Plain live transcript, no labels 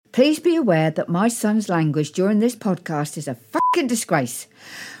Please be aware that my son's language during this podcast is a fucking disgrace.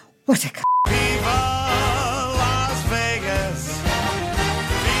 What a c***. Viva Las Vegas.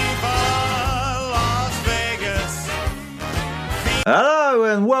 Viva Las Vegas. Hello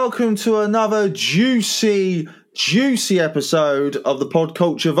and welcome to another juicy episode of the Pod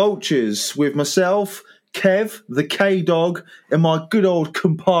Culture Vultures with myself, Kev, the K-Dog, and my good old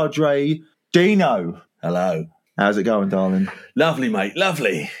compadre, Dino. Hello. How's it going, darling? Lovely, mate.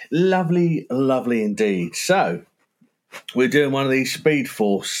 Lovely. Lovely indeed. So, we're doing one of these Speed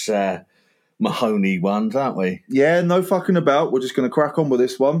Force Mahoney ones, aren't we? Yeah, no fucking about. We're just going to crack on with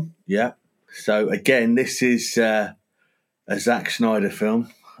this one. Yeah. So, again, this is a Zack Snyder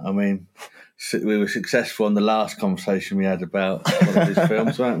film. I mean, we were successful in the last conversation we had about one of his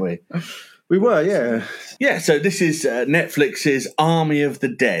films, weren't we? We were, yeah. Yeah, so this is Netflix's Army of the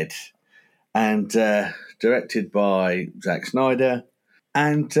Dead. And directed by Zack Snyder,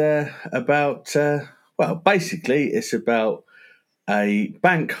 and basically it's about a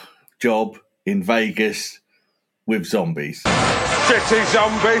bank job in Vegas with zombies. City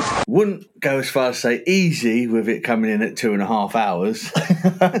zombies. Wouldn't go as far as say easy with it coming in at 2.5 hours.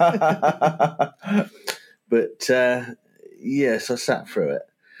 But yes, I sat through it.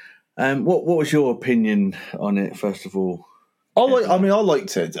 What was your opinion on it, first of all? I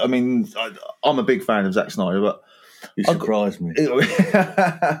liked it. I mean, I'm a big fan of Zack Snyder, but You surprised me.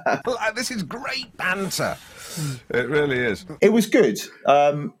 This is great banter. It really is. It was good.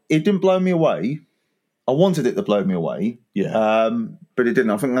 It didn't blow me away. I wanted it to blow me away. Yeah. But it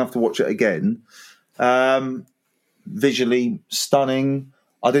didn't. I think I'll have to watch it again. Visually stunning.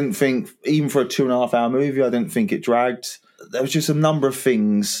 I didn't think, even for a 2.5 hour movie, I didn't think it dragged. There was just a number of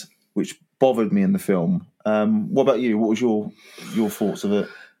things which bothered me in the film. What about you? What was your thoughts of it?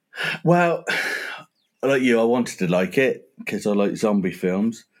 Well, like you, I wanted to like it because I like zombie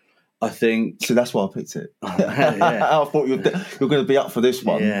films. I think... So that's why I picked it. Yeah. I thought you're going to be up for this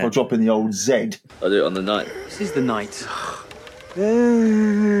one, Yeah. for dropping the old Z. I'll do it on the night. This is the night.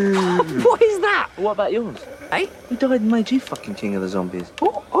 What is that? What about yours? Hey? Who died and made you fucking king of the zombies?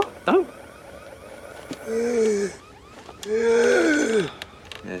 Oh, don't.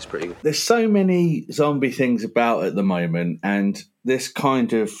 Yeah, it's pretty good. There's so many zombie things about at the moment, and this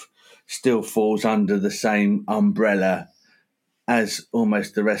kind of still falls under the same umbrella as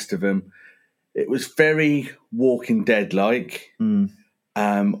almost the rest of them. It was very Walking Dead-like.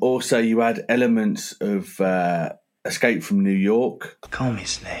 Also, you had elements of Escape from New York. Call me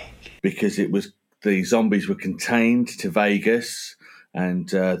Snake. Because the zombies were contained to Vegas, and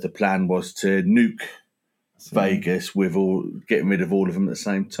the plan was to nuke Vegas with getting rid of all of them at the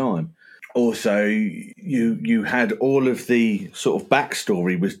same time. Also, you had all of the sort of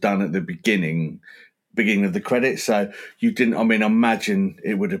backstory was done at the beginning of the credits, so you didn't. I mean, imagine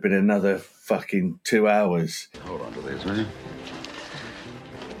it would have been another fucking 2 hours. Hold on to these, will you?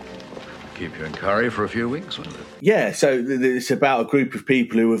 Keep you in curry for a few weeks, won't it? Yeah, so it's about a group of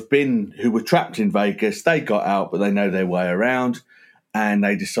people who were trapped in Vegas. They got out, but they know their way around. And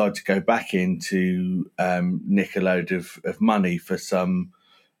they decide to go back in to nick a load of money for some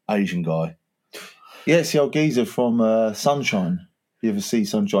Asian guy. Yeah, it's the old geezer from Sunshine. You ever see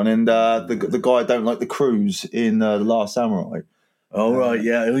Sunshine? And the guy don't like the cruise in The Last Samurai. Oh, right,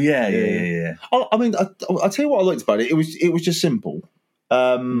 yeah. Oh, yeah. I mean, I'll tell you what I liked about it. It was just simple.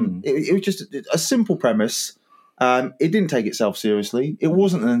 It was just a simple premise. It didn't take itself seriously. It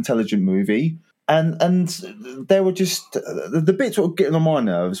wasn't an intelligent movie. And there were just the bits that were getting on my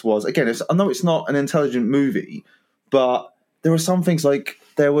nerves was, again, I know it's not an intelligent movie, but there were some things like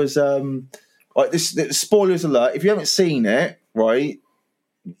there was like this spoilers alert. If you haven't seen it, right,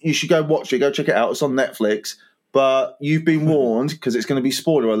 you should go watch it, go check it out. It's on Netflix, but you've been warned because it's going to be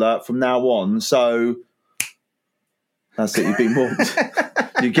spoiler alert from now on. So that's it. You've been warned.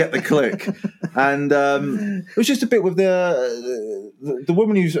 You get the click. And it was just a bit with the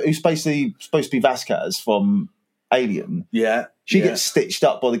woman who's basically supposed to be Vasquez from Alien. Yeah. She gets stitched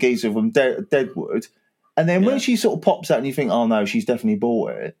up by the geezer from Deadwood. And then when she sort of pops out and you think, oh no, she's definitely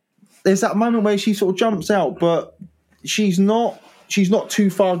bought it. There's that moment where she sort of jumps out, but she's not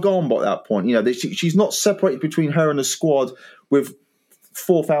too far gone by that point. You know, she's not separated between her and the squad with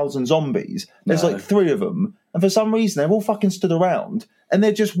 4,000 zombies. There's like 3 of them. And for some reason, they've all fucking stood around and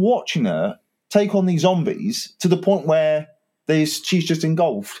they're just watching her take on these zombies to the point where she's just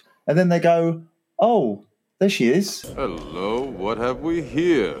engulfed. And then they go, oh, there she is. Hello, what have we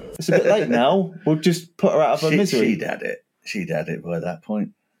here? It's a bit late now. We'll just put her out of her misery. She'd had it by that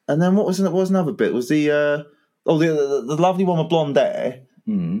point. And then what was another bit? Was the lovely one with blonde hair.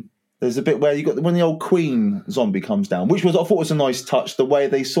 There's a bit where you got when the old Queen zombie comes down, which I thought was a nice touch. The way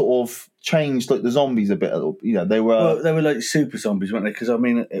they sort of changed like the zombies a bit. They were like super zombies, weren't they? Because I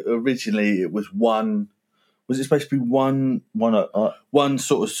mean, originally it was one. Was it supposed to be one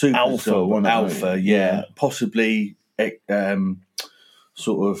sort of super alpha? Zombie? Alpha, yeah. Possibly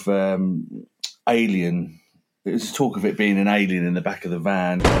sort of alien. There's talk of it being an alien in the back of the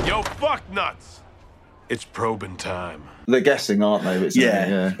van. Yo, fuck nuts! It's probing time. They're guessing, aren't they?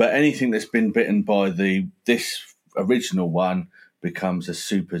 Yeah. But anything that's been bitten by this original one becomes a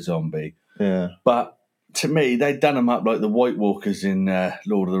super zombie. Yeah. But to me, they'd done them up like the White Walkers in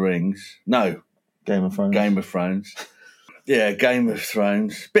Lord of the Rings. No. Game of Thrones. Yeah, Game of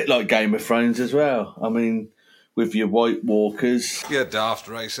Thrones. Bit like Game of Thrones as well. I mean, with your White Walkers. You daft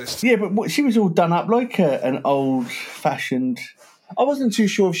racist. Yeah, but she was all done up like an old-fashioned... I wasn't too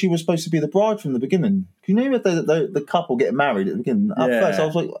sure if she was supposed to be the bride from the beginning. You know the couple getting married at the beginning? At first I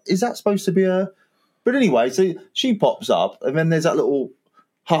was like, is that supposed to be a... But anyway, so she pops up, and then there's that little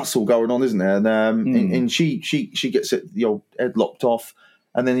hustle going on, isn't there? And she gets the old head lopped off,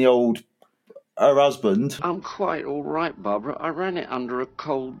 and then her husband... I'm quite all right, Barbara. I ran it under a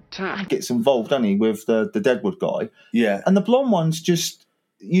cold tap. Gets involved, doesn't he, with the Deadwood guy. Yeah. And the blonde one's just...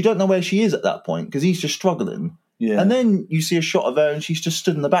 You don't know where she is at that point, because he's just struggling. Yeah. And then you see a shot of her and she's just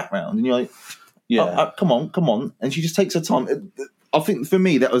stood in the background and you're like, come on. And she just takes her time. I think for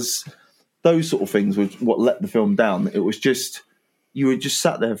me, that was those sort of things was what let the film down. It was just, you were just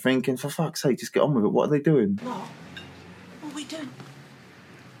sat there thinking, for fuck's sake, just get on with it. What are they doing? What are we doing?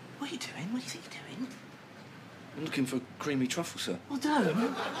 What are you doing? What do you think you're doing? I'm looking for creamy truffle, sir. Well, don't.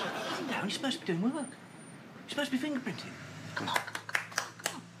 No, you're supposed to be doing work. You're supposed to be fingerprinting. Come on.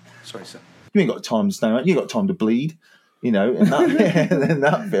 Sorry, sir. You ain't got time to stay around. You got time to bleed, in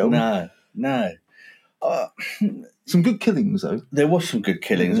that film. No. Some good killings, though. There was some good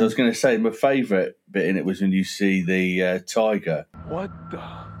killings. I was going to say my favourite bit in it was when you see the tiger. What the?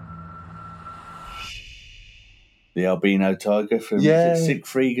 The albino tiger from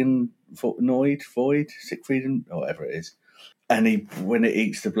Siegfried and Siegfried and whatever it is. And when it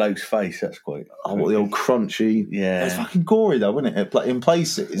eats the bloke's face, that's quite... Oh, what the old crunchy... Yeah. It's fucking gory, though, wasn't it? In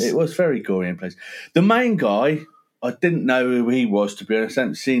places. It was very gory in places. The main guy, I didn't know who he was, to be honest. I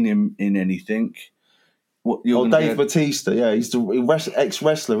haven't seen him in anything. Dave Bautista, yeah. He's the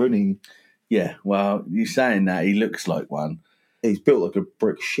ex-wrestler, isn't he? Yeah, well, you're saying that. He looks like one. He's built like a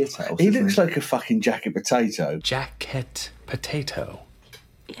brick shithouse. He looks like a fucking jacket potato. Jacket potato?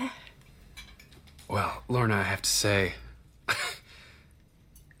 Yeah. Well, Lorna, I have to say...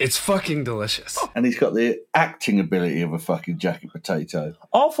 It's fucking delicious. And he's got the acting ability of a fucking jacket potato.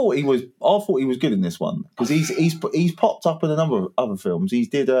 I thought he was good in this one because he's popped up in a number of other films. He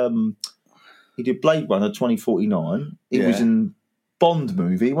did Blade Runner 2049. He was in Bond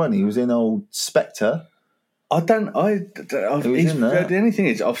movie, wasn't he? He was in old Spectre. The only thing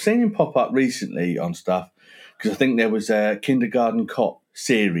is, I've seen him pop up recently on stuff because I think there was a Kindergarten Cop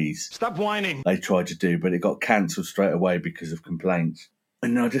series. Stop whining. They tried to do, but it got cancelled straight away because of complaints.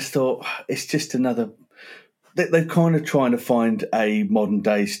 And I just thought, it's just another... They're kind of trying to find a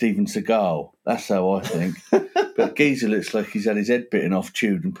modern-day Steven Seagal. That's how I think. But Geezer looks like he's had his head bitten off,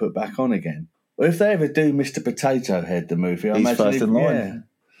 chewed, and put back on again. Well, if they ever do Mr. Potato Head, the movie, I he's imagine... first in line.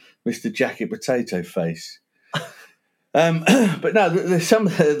 Yeah, Mr. Jacket Potato Face. But no, some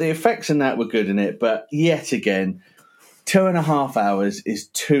of the effects in that were good in it, but yet again, 2.5 hours is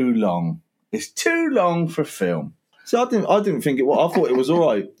too long. It's too long for a film. So I didn't think it. Well, I thought it was all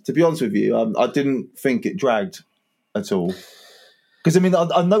right. To be honest with you, I didn't think it dragged at all. Because I mean,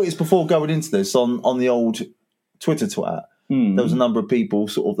 I noticed before going into this on the old Twitter twat, there was a number of people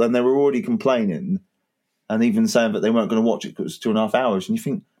sort of, and they were already complaining, and even saying that they weren't going to watch it because it was 2.5 hours. And you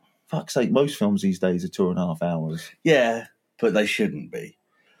think, fuck's sake, most films these days are 2.5 hours. Yeah, but they shouldn't be.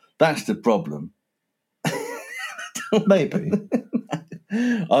 That's the problem. Maybe.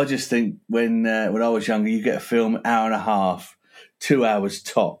 I just think when I was younger, you get a film 1.5 hours, 2 hours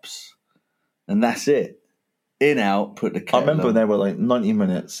tops, and that's it. In, out, put the kettle I remember on. they were like 90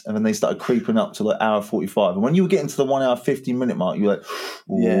 minutes, and then they started creeping up to like hour 45. And when you were getting to the 1 hour 50 minute mark, you were like,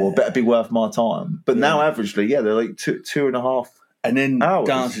 it better be worth my time. But now, averagely, they're like 2.5. And then hours.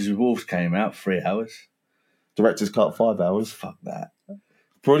 Dances with Wolves came out, 3 hours. Director's cut, 5 hours. Fuck that.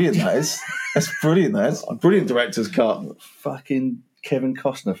 Brilliant, that is. That's brilliant, that is. Brilliant director's cut. Fucking Kevin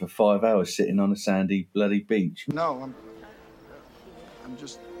Costner for 5 hours sitting on a sandy bloody beach. No, I'm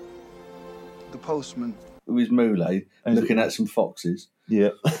just the postman. It was Moulay looking at some foxes. Yeah.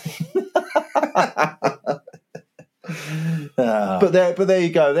 But there you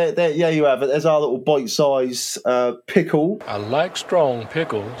go. There you have it. There's our little bite-size pickle. I like strong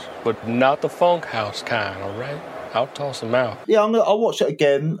pickles, but not the funk house kind, all right? I'll toss them out. Yeah, I'll watch it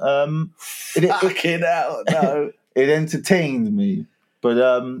again. Fucking hell, no. It entertained me. But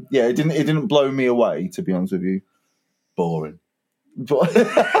yeah, it didn't blow me away, to be honest with you. Boring. But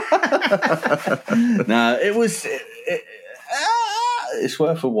No, it was... it's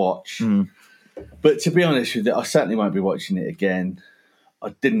worth a watch. But to be honest with you, I certainly won't be watching it again. I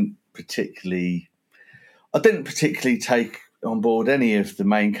didn't particularly take on board any of the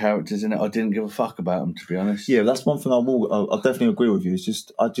main characters in it. I didn't give a fuck about them, to be honest. Yeah, that's one thing I'll definitely agree with you. It's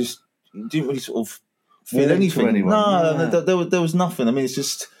just I didn't really sort of feel anything. Anyone. There was nothing. I mean, it's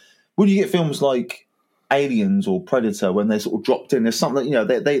just when you get films like Aliens or Predator, when they're sort of dropped in, there's something, you know,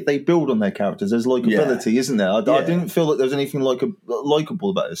 they build on their characters. There's likability, isn't there? I didn't feel like there was anything likable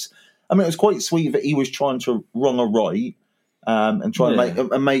about this. I mean, it was quite sweet that he was trying to wrong a right and try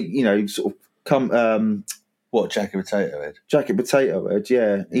and make you know, sort of come. What, Jacket Potato Head? Jacket Potato Head,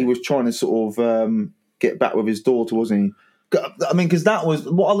 yeah. He was trying to sort of get back with his daughter, wasn't he? I mean, because that was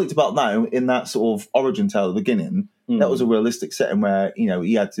what I liked about that in that sort of origin tale at the beginning. That was a realistic setting where, you know,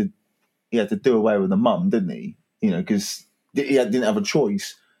 he had to do away with the mum, didn't he? You know, because he didn't have a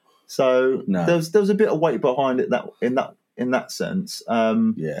choice. So there was a bit of weight behind it in that sense.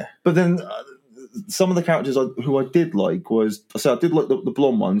 But then some of the characters who I did like was, I did like the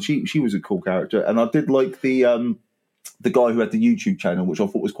blonde one. She was a cool character, and I did like the guy who had the YouTube channel, which I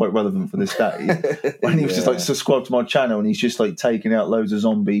thought was quite relevant for this day. When he was just like, subscribe to my channel, and he's just like taking out loads of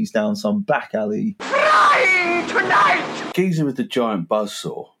zombies down some back alley. Frying tonight! Geezer with the giant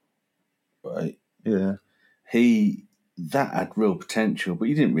buzzsaw, right? Yeah. That had real potential, but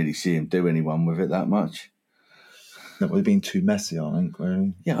you didn't really see him do anyone with it that much. That would have been too messy, I think,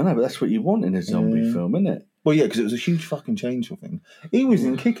 really. Yeah, I know, but that's what you want in a zombie film, isn't it? Well, yeah, because it was a huge fucking change, I think. He was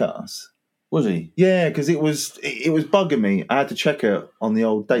in Kick-Ass. Was he? Yeah, because it was bugging me. I had to check it on the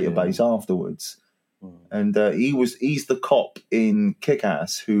old database afterwards. And he's the cop in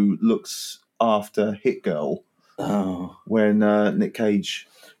Kick-Ass who looks after Hit Girl when Nick Cage...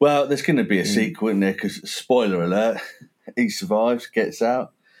 Well, there's going to be a sequel, isn't there? Because, spoiler alert, he survives, gets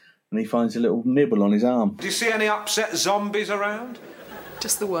out, and he finds a little nibble on his arm. Do you see any upset zombies around?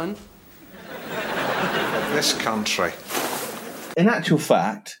 Just the one. This country. In actual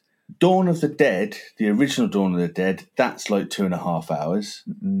fact, Dawn of the Dead, the original Dawn of the Dead, that's like 2.5 hours.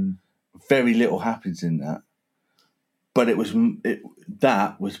 Very little happens in that. But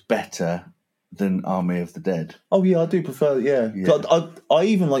that was better than Army of the Dead. Oh, yeah, I do prefer it, yeah. I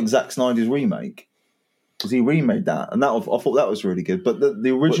even like Zack Snyder's remake, because he remade that, and I thought that was really good. But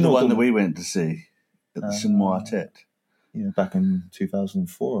the original... the one that we went to see at the Cinema Tête. Yeah, back in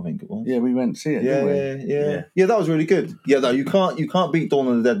 2004, I think it was. Yeah, we went to see it, didn't we? Yeah, that was really good. Yeah, no, you can't beat Dawn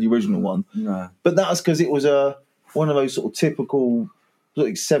of the Dead, the original one. No. But that's because it was one of those sort of typical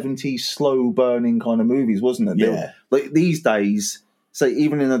like 70s slow-burning kind of movies, wasn't it? Yeah. Like these days... So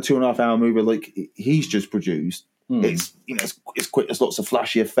even in a 2.5 hour movie like he's just produced, it's it's quick. There's lots of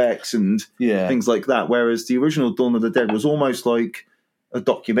flashy effects and things like that. Whereas the original Dawn of the Dead was almost like a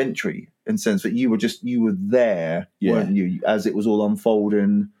documentary in the sense that you were there, weren't you, as it was all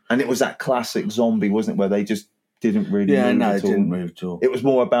unfolding. And it was that classic zombie, wasn't it, where they just didn't really move at all. Didn't move at all. It was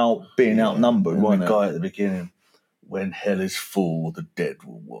more about being outnumbered, and wasn't the guy at the beginning, when hell is full, the dead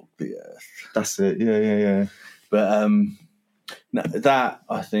will walk the earth. That's it. Yeah. But no, that,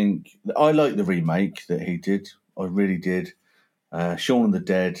 I think... I like the remake that he did. I really did. Shaun of the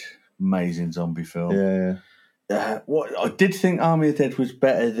Dead, amazing zombie film. Yeah. What I did think Army of the Dead was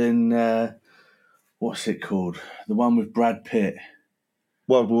better than... what's it called? The one with Brad Pitt.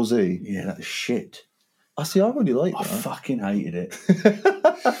 World War Z? Yeah, that's shit. I really like that. I fucking hated it.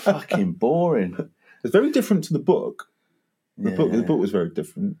 Fucking boring. It's very different to the book. The book was very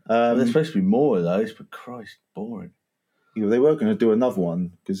different. There's supposed to be more of those, but Christ, boring. You know, they were going to do another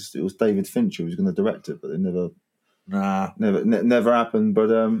one because it was David Fincher who was going to direct it, but they never happened. But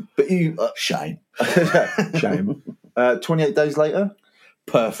you shame. 28 Days Later,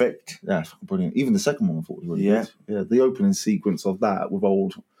 perfect. Yeah, brilliant. Even the second one I thought was really good. Yeah, the opening sequence of that with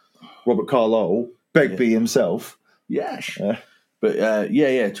old Robert Carlyle, Begbie himself. Yes. But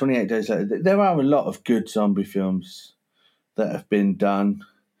 28 Days Later. There are a lot of good zombie films that have been done.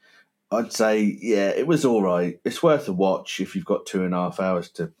 I'd say, it was all right. It's worth a watch if you've got 2.5 hours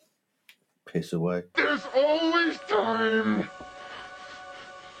to piss away. There's always time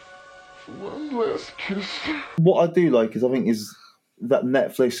for one last kiss. What I do like is that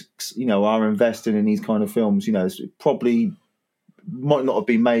Netflix, are investing in these kind of films. It probably might not have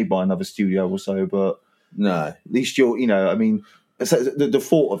been made by another studio or so, but No. At least I mean, the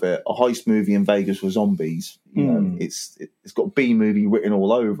thought of it, a heist movie in Vegas with zombies, it's got B movie written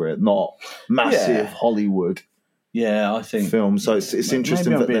all over it, not massive Hollywood. Yeah, I think film. So it's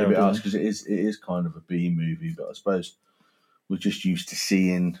interesting. Maybe I'm being a bit harsh because it is kind of a B movie, but I suppose we're just used to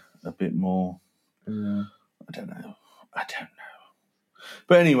seeing a bit more. Yeah. I don't know.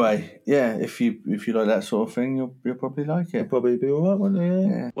 But anyway, yeah, if you like that sort of thing, you'll probably like it. You'll probably be all right, won't you?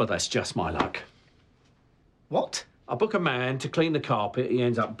 Yeah. Well, that's just my luck. What? I book a man to clean the carpet, he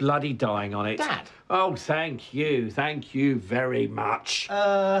ends up bloody dying on it. Dad! Oh, thank you very much.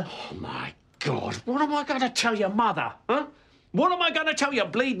 Oh, my God, what am I going to tell your mother, huh? What am I going to tell your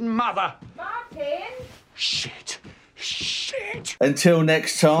bleeding mother? Martin! Shit. Until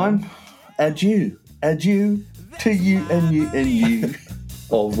next time, adieu to you and you and you.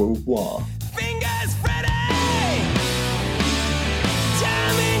 Au revoir.